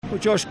Well,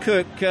 Josh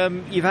Cook,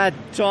 you've had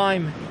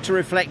time to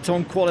reflect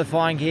on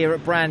qualifying here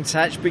at Brands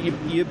Hatch, but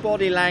your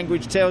body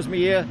language tells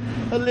me you're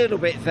a little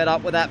bit fed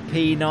up with that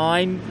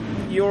P9.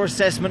 Your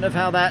assessment of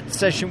how that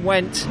session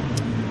went?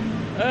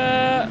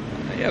 Yeah,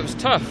 it was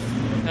tough.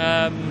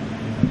 I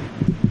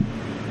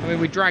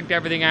mean, we dragged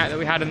everything out that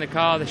we had in the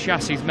car. The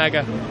chassis is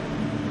mega.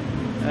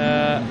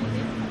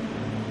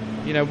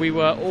 We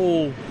were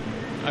all...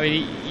 I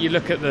mean, you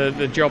look at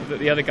the job that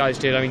the other guys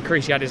did. I mean,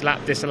 Creasy had his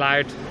lap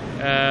disallowed,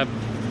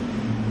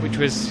 which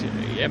was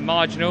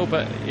marginal,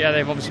 but yeah,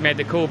 they've obviously made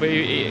the call. But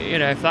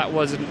if that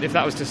was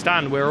to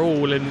stand, we're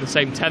all in the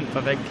same tenth.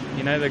 I think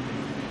the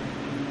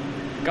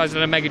guys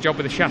done a mega job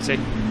with the chassis.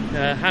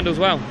 Handles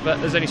well, but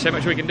there's only so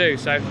much we can do.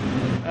 So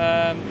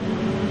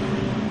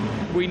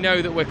we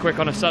know that we're quick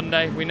on a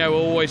Sunday. We know we're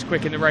always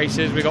quick in the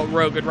races. We've got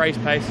real good race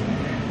pace.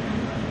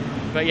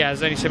 But yeah,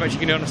 there's only so much you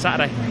can do on a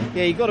Saturday.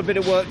 Yeah, you've got a bit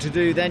of work to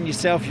do then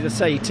yourself. You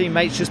say your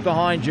teammate's just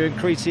behind you and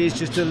Creasy is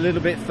just a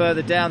little bit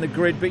further down the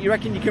grid, but you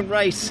reckon you can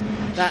race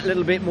that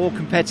little bit more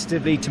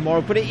competitively tomorrow?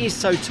 But it is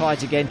so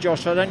tight again,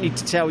 Josh. I don't need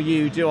to tell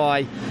you, do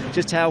I,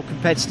 just how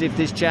competitive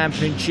this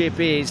championship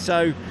is.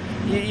 So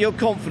you're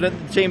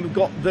confident the team have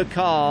got the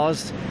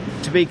cars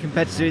to be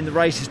competitive in the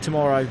races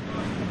tomorrow?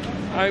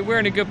 We're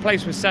in a good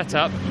place with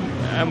setup,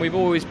 and we've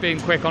always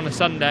been quick on a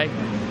Sunday.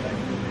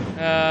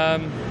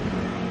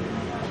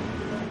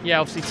 Yeah,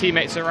 obviously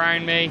teammates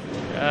around me,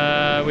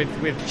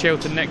 with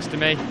Chilton next to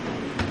me.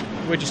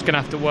 We're just going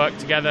to have to work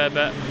together.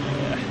 But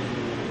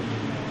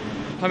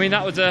I mean,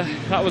 that was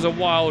a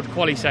wild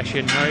quali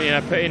session.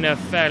 Put in a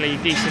fairly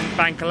decent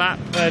banker lap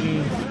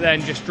and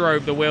then just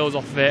drove the wheels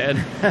off of it, and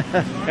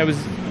there was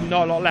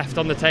not a lot left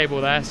on the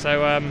table there.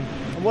 So. And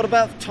what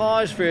about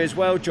tyres for you as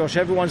well, Josh?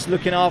 Everyone's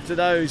looking after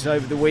those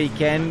over the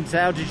weekend.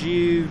 How did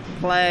you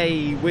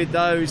play with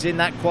those in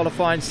that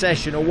qualifying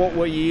session, or what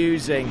were you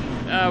using?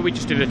 We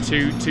just did a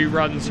two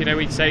runs.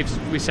 We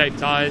saved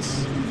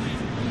tyres,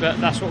 but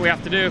that's what we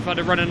have to do. If I'd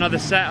have run another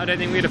set, I don't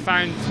think we'd have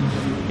found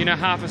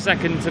half a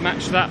second to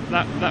match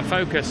that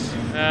focus.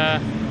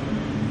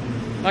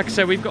 Like I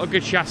said, we've got a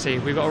good chassis.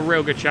 We've got a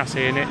real good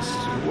chassis,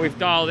 and we've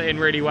dialed it in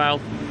really well.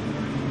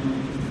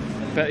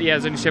 But yeah,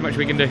 there's only so much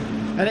we can do.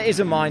 And it is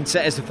a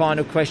mindset as the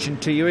final question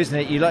to you, isn't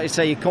it? You like to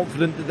say you're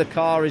confident that the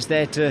car is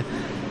there to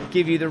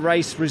give you the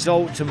race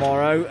result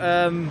tomorrow.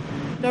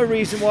 No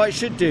reason why it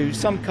should do.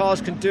 Some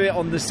cars can do it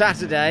on the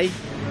Saturday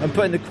and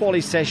put in the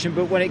quali session,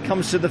 but when it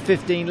comes to the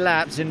 15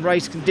 laps in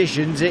race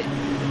conditions, it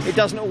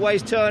doesn't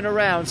always turn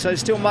around. So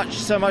still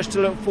so much to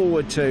look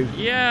forward to.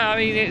 Yeah, I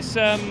mean, it's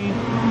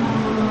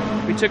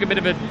we took a bit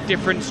of a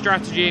different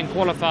strategy in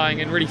qualifying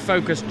and really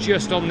focused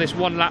just on this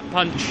one lap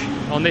punch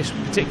on this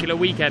particular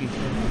weekend.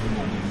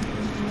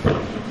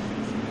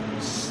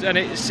 And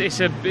it's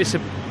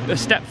a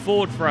step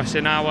forward for us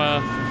in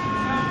our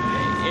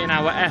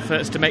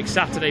efforts to make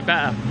Saturday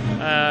better.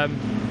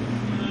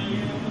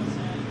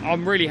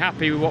 I'm really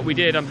happy with what we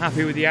did. I'm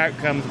happy with the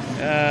outcome.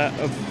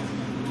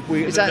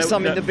 Is that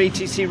something the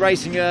BTC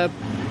Racing are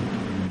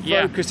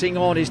focusing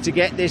on, is to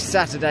get this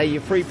Saturday,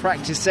 your free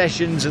practice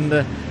sessions and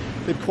the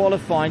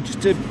qualifying,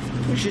 just to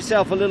push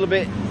yourself a little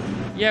bit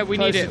we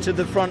need it to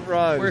the front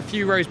row? We're a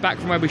few rows back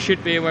from where we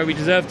should be and where we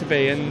deserve to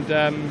be, and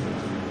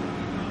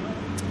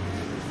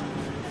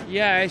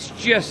it's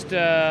just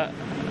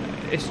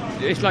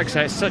it's like I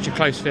say, it's such a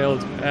close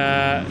field,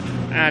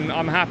 and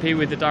I'm happy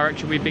with the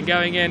direction we've been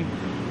going in.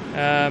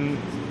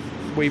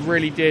 We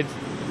really did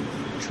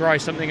try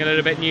something a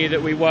little bit new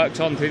that we worked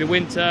on through the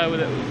winter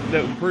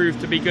that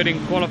proved to be good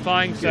in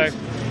qualifying. So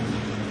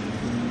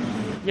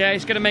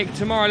it's going to make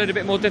tomorrow a little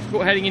bit more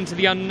difficult heading into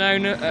the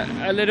unknown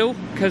a little,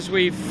 because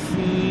we've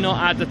not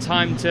had the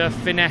time to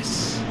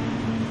finesse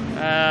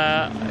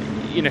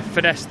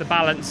the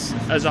balance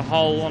as a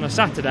whole on a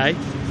Saturday.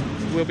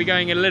 We'll be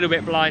going a little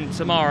bit blind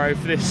tomorrow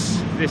for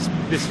this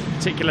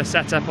particular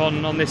setup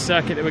on this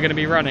circuit that we're going to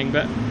be running.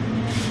 But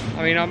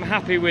I mean, I'm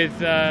happy with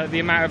the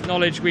amount of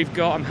knowledge we've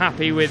got. I'm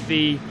happy with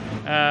the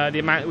amount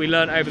that we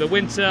learnt over the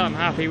winter. I'm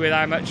happy with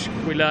how much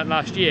we learnt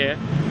last year.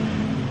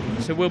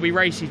 So we'll be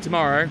racy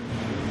tomorrow.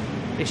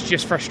 It's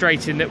just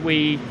frustrating that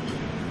we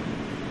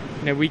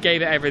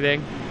gave it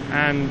everything,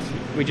 and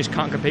we just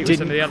can't compete with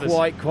some of the others.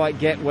 Didn't quite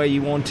get where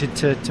you wanted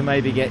to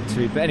maybe get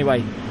to. But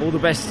anyway, all the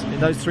best in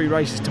those 3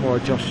 races tomorrow,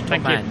 Josh.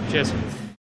 Thank you. Cheers.